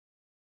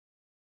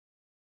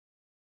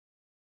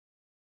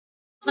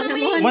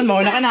Mon,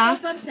 mauna ka na.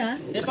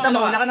 Basta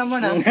mauna ka na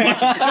muna.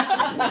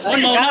 Mon,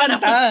 mauna ka na.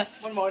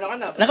 Mon, mauna ka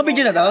na.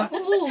 Naka-video na to?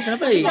 Oo. Ano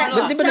pa eh?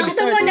 Di ba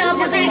Gusto mo,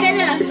 nakapatay ka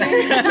na.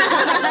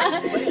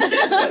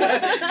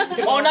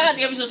 Mauna ka,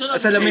 di kami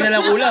susunod. Salamin na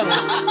lang kulang.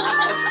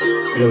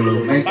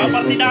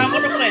 Papartinahan ko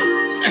na pre.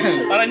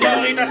 Para hindi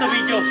ako kita sa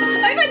video.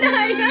 Ay,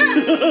 madaya!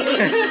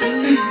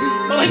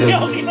 Para hindi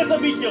ako kita sa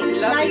video.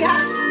 Laya!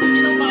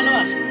 Sinong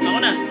pangalawa? Ako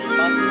na.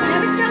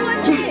 Meron ka ko,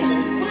 Che.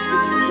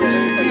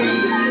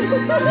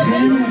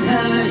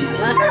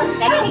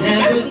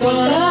 Never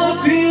thought I'd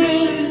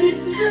feel this.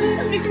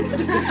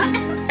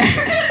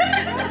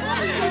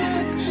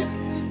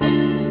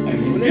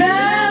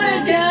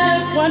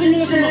 Kuhanin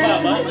niyo sa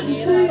mababa.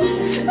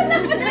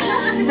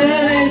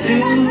 That I do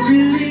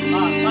believe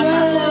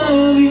I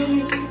love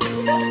you.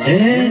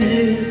 And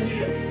if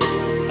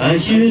I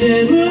should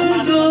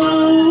ever go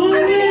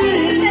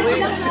away,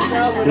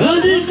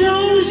 God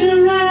close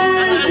your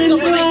eyes and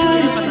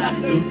cry,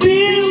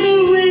 feel the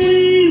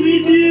way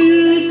we do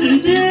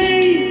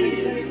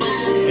today.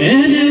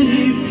 And then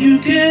if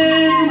you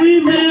can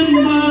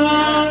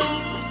remember,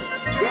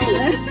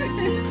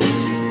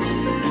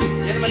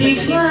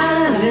 keep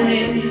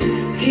smiling,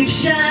 keep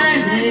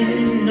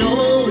shining,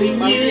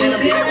 knowing you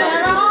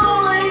can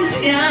always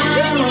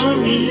count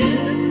on me.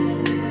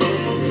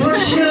 For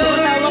sure,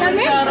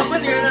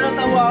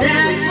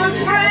 that's what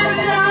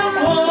friends are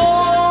for.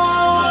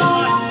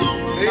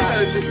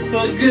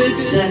 For good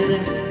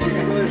times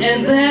and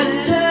bad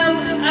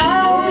times,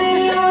 I'll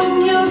be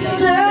on your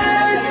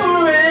side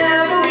forevermore.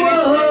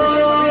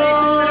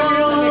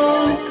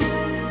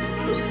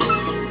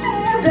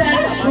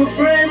 That's what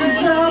friends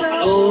are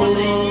for.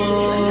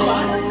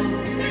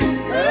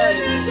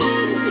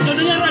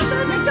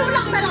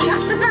 Nagtulak talaga.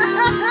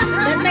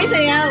 Ba't may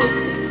sayaw?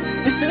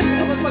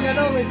 Dapat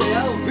mag-ano, may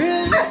sayaw.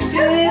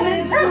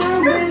 Giving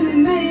time with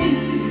me.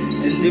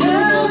 Hindi mo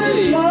na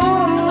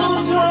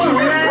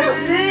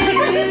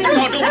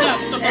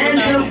And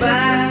so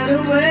by the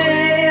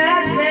way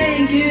I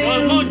take you,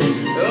 oh,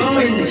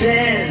 and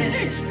then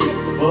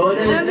for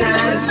the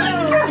times,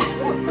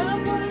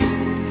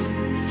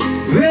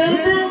 well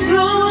then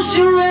close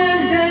your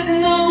eyes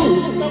and know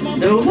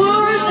the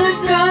words are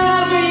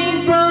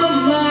coming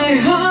from my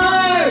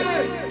heart.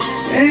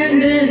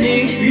 And then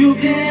if you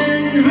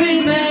can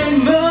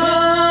remember,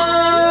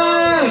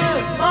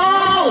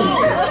 oh,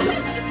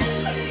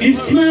 keep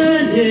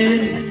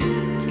smiling,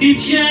 keep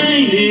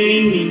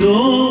shining,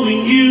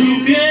 knowing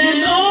you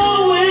can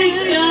always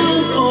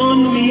count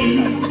on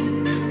me.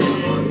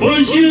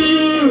 For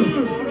sure,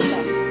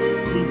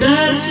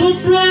 that's what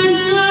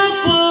friends are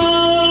for.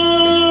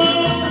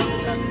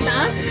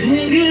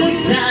 In good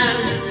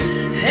times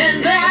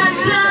and bad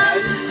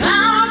times,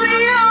 I'll be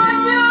on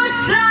your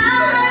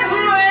side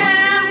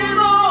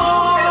forevermore.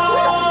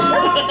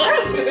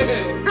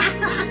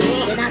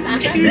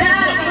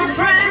 That's what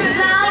friends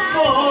are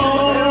for.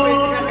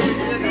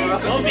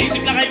 Oh,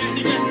 basic lang kayo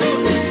music yan.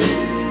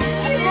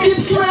 Keep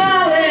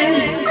smiling,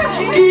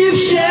 keep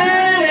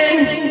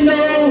shining,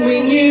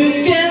 knowing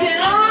you can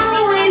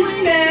always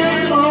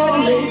count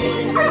on me.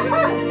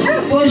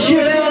 For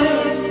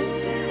sure,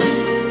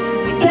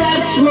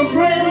 that's what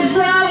friends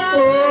are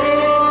for.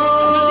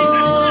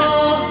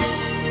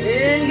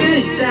 In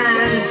good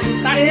times,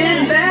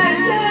 in bad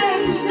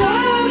times,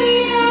 I'll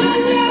be on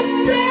your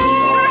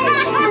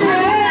side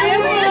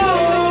forevermore.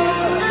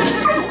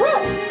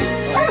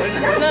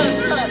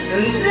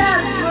 And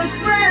that's what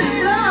friends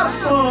are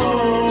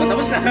for.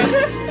 Tapos na.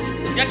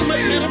 Yan,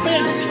 meron pa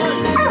yan.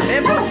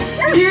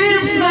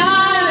 Keep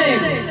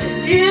smiling,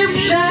 keep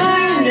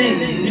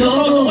shining,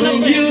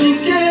 knowing you